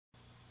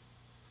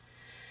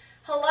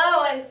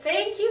and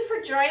thank you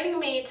for joining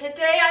me.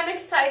 Today I'm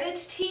excited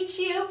to teach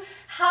you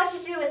how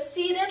to do a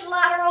seated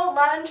lateral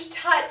lunge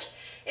touch.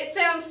 It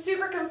sounds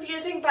super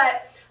confusing,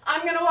 but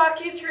I'm going to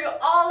walk you through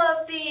all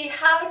of the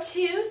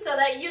how-to so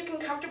that you can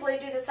comfortably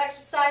do this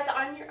exercise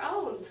on your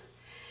own.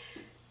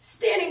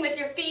 Standing with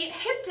your feet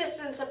hip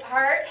distance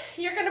apart,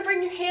 you're going to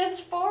bring your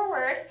hands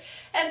forward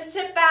and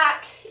sit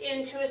back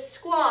into a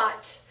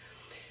squat.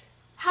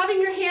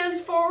 Having your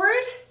hands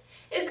forward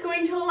is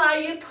going to allow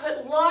you to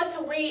put lots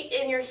of weight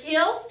in your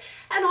heels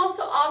and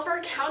also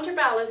offer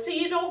counterbalance so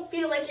you don't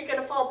feel like you're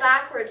going to fall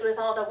backwards with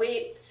all the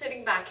weight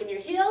sitting back in your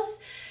heels.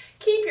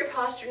 Keep your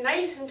posture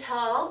nice and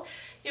tall.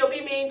 You'll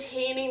be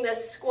maintaining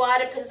this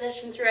squatted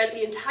position throughout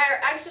the entire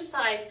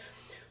exercise.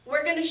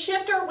 We're going to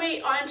shift our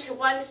weight onto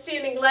one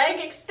standing leg,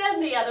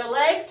 extend the other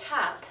leg,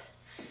 tap.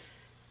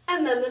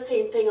 And then the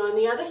same thing on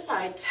the other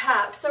side,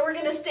 tap. So we're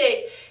going to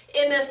stay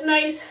in this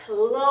nice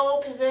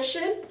low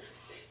position,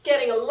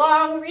 getting a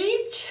long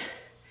reach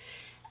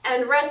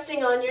and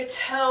resting on your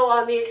toe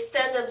on the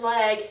extended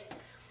leg.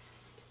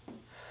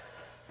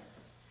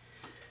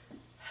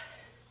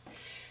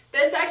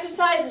 This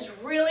exercise is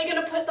really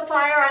going to put the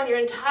fire on your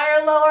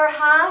entire lower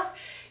half.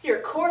 Your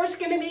core is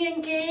going to be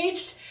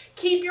engaged.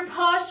 Keep your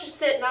posture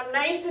sitting up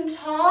nice and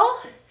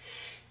tall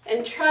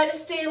and try to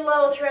stay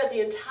low throughout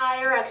the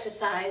entire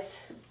exercise.